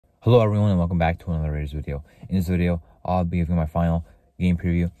Hello everyone and welcome back to another Raiders video. In this video, I'll be giving my final game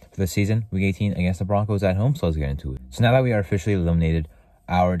preview for the season, Week 18 against the Broncos at home, so let's get into it. So now that we are officially eliminated,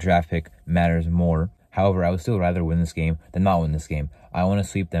 our draft pick matters more. However, I would still rather win this game than not win this game. I want to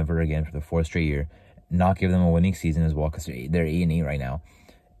sweep Denver again for the fourth straight year, not give them a winning season as well because they're 8-8 right now.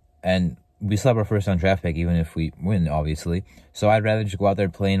 And we still have our first round draft pick even if we win, obviously. So I'd rather just go out there,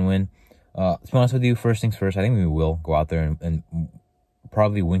 play and win. To be honest with you, first things first, I think we will go out there and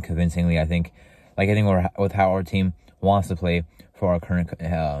probably win convincingly. I think with how our team wants to play for our current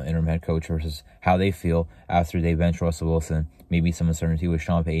interim head coach versus how they feel after they bench Russell Wilson, maybe some uncertainty with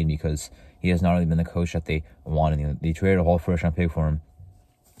Sean Payton because he has not really been the coach that they wanted. They traded a whole first round pick for him,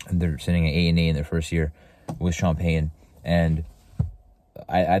 and they're sitting at 8-8 in their first year with Sean Payton. And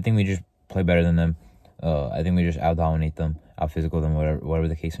I think we just play better than them. I think we just out-dominate them, out-physical them, whatever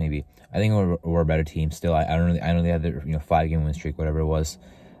the case may be. I think we're a better team still. I know they had their 5-game win streak, whatever it was.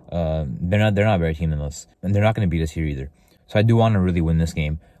 They're not a better team than us, and they're not going to beat us here either. So I do want to really win this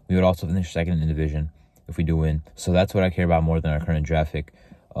game. We would also finish second in the division if we do win. So that's what I care about more than our current draft pick.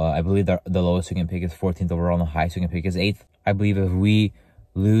 I believe the lowest we can pick is 14th overall, and the highest we can pick is 8th. I believe if we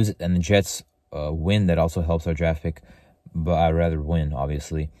lose and the Jets win, that also helps our draft pick. But I'd rather win,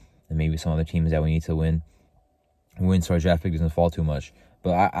 obviously, and maybe some other teams that we need to win so our draft pick doesn't fall too much.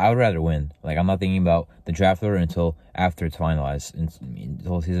 But I would rather win. I'm not thinking about the draft order until after it's finalized, the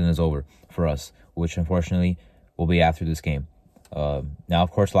whole season is over for us, which unfortunately will be after this game. Now,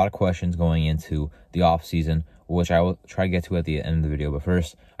 of course, a lot of questions going into the offseason, which I will try to get to at the end of the video. But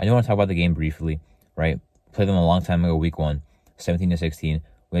first, I do want to talk about the game briefly, right? Played them a long time ago, week 1, 17-16.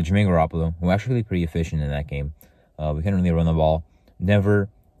 We had Jimmy Garoppolo, who was actually pretty efficient in that game. We couldn't really run the ball. Denver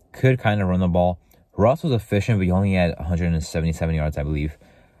could kind of run the ball. Ross was efficient, but he only had 177 yards, I believe.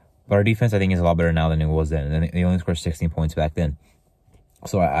 But our defense, I think, is a lot better now than it was then. And they only scored 16 points back then.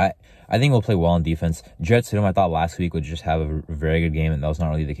 So I think we'll play well on defense. Jets, whom I thought last week would just have a very good game, and that was not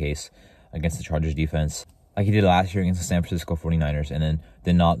really the case against the Chargers defense. Like he did last year against the San Francisco 49ers, and then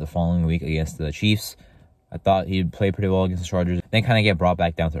did not the following week against the Chiefs. I thought he'd play pretty well against the Chargers, then kind of get brought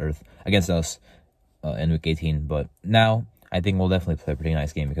back down to earth against us in Week 18. But now I think we'll definitely play a pretty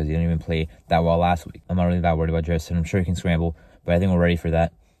nice game because he didn't even play that well last week. I'm not really that worried about Justin. I'm sure he can scramble, but I think we're ready for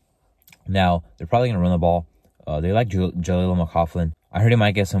that. Now, they're probably going to run the ball. They like Jaleel McLaughlin. I heard he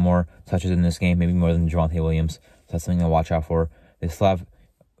might get some more touches in this game, maybe more than Javonte Williams. So that's something to watch out for. They still have,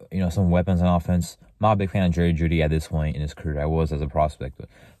 some weapons on offense. I'm not a big fan of Jerry Jeudy at this point in his career. I was as a prospect, but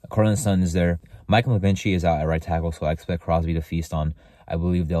Cortland Sutton is there. Michael McGlinchey is out at right tackle, so I expect Crosby to feast on. I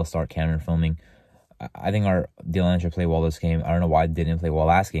believe they'll start Cameron filming. I think our D-line should play well this game. I don't know why they didn't play well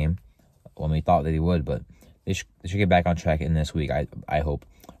last game when we thought that they would, but they should get back on track in this week, I hope.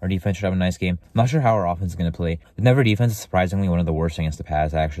 Our defense should have a nice game. I'm not sure how our offense is going to play. The Denver defense is surprisingly one of the worst against the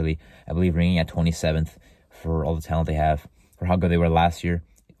pass, actually. I believe ringing at 27th for all the talent they have, for how good they were last year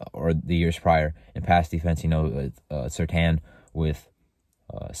or the years prior in pass defense, with Surtain, with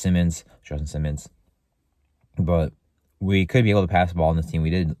Justin Simmons. But we could be able to pass the ball on this team.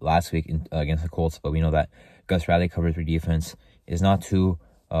 We did last week against the Colts, but we know that Gus Bradley cover 3 defense is not too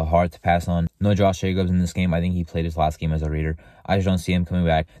hard to pass on. No Josh Jacobs in this game. I think he played his last game as a Raider. I just don't see him coming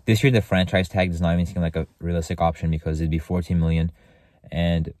back. This year, the franchise tag does not even seem like a realistic option because it'd be $14 million,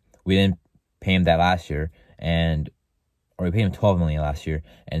 and we didn't pay him that last year, or we paid him $12 million last year,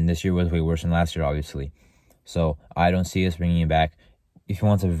 and this year was way worse than last year, obviously. So I don't see us bringing him back. If he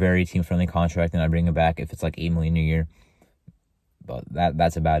wants a very team-friendly contract, then I bring him back if it's like $8 million a year. But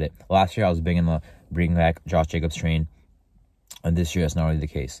that's about it. Last year, I was big in the bringing back Josh Jacobs train, and this year, that's not really the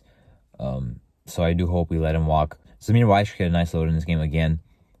case. So I do hope we let him walk. Zamir White should get a nice load in this game again.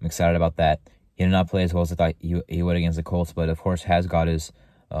 I'm excited about that. He did not play as well as I thought he would against the Colts, but of course has got his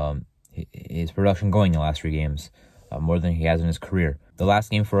production going in the last 3 games, more than he has in his career. The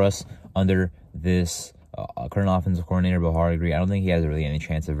last game for us under this current offensive coordinator, Bahar Agri, I don't think he has really any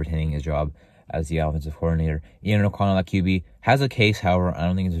chance of retaining his job as the offensive coordinator. Ian O'Connell at QB has a case, however, I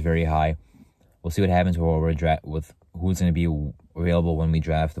don't think it's very high. We'll see what happens with who's going to be available when we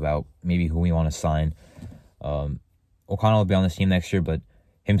draft, about maybe who we want to sign. O'Connell will be on this team next year, but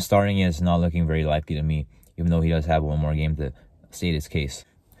him starting is not looking very likely to me, even though he does have one more game to state his case.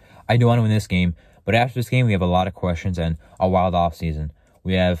 I do want to win this game, but after this game, we have a lot of questions and a wild offseason.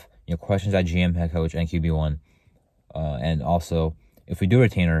 We have questions at GM, head coach, and QB1. And also, if we do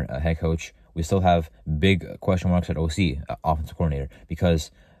retain our head coach, we still have big question marks at OC, offensive coordinator,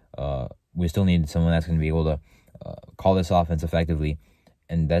 because we still need someone that's going to be able to call this offense effectively,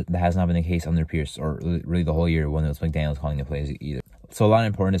 and that has not been the case under Pierce, or really the whole year when it was McDaniels calling the plays either. So a lot of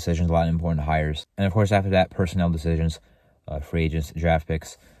important decisions, a lot of important hires, and of course after that, personnel decisions, free agents, draft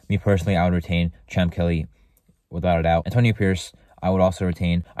picks, Me personally, I would retain Champ Kelly without a doubt. Antonio Pierce, I would also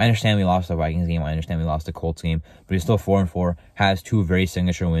retain. I understand we lost the Vikings game. I understand we lost the Colts game. But he's still 4-4, has 2 very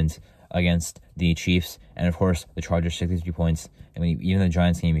signature wins against the Chiefs. And, of course, the Chargers, 63 points. I mean, even the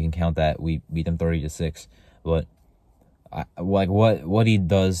Giants game, you can count that. We beat them 30-6. But, what he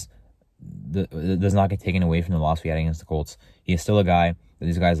does does not get taken away from the loss we had against the Colts. He's still a guy that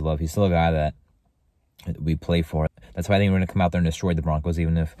these guys love. He's still a guy that we play for. That's why I think we're going to come out there and destroy the Broncos,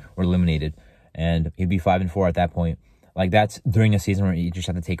 even if we're eliminated. And he'd be 5-4 at that point. Like, that's during a season where you just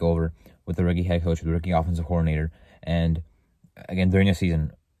have to take over with the rookie head coach, with the rookie offensive coordinator. And, again, during a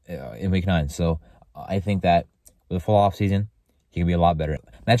season in Week 9. So, I think that with a full off season, he can be a lot better.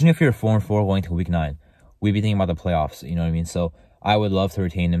 Imagine if you're 4-4 going to Week 9. We'd be thinking about the playoffs, you know what I mean? So, I would love to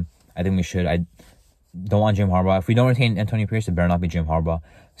retain him. I think we should. I don't want Jim Harbaugh. If we don't retain Antonio Pierce, it better not be Jim Harbaugh.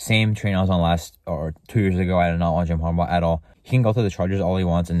 Same train I was on 2 years ago. I did not want Jim Harbaugh at all. He can go to the Chargers all he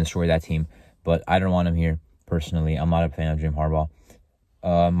wants and destroy that team, but I don't want him here personally. I'm not a fan of Jim Harbaugh.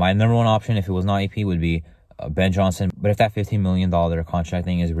 My number one option, if it was not AP, would be Ben Johnson. But if that $15 million contract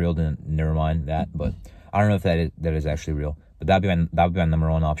thing is real, then never mind that. But I don't know if that is actually real. But that would be my number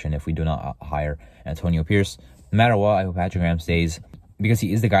one option if we do not hire Antonio Pierce. No matter what, I hope Patrick Graham stays, because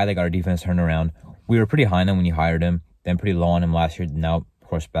he is the guy that got our defense turned around. We were pretty high on him when you hired him, then pretty low on him last year. Now, of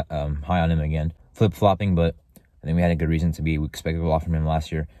course, high on him again. Flip-flopping, but I think we had a good reason to be. We expected a lot from him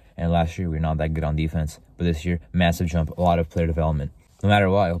last year, and last year we were not that good on defense. But this year, massive jump, a lot of player development. No matter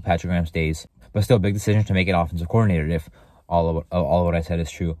what, I hope Patrick Graham stays. But still, big decision to make it offensive coordinator if all of what I said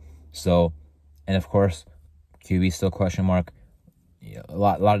is true. So, and of course, QB still question mark. Yeah, a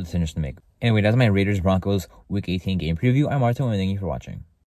lot of decisions to make. Anyway, that's my Raiders-Broncos Week 18 game preview. I'm Martin, and thank you for watching.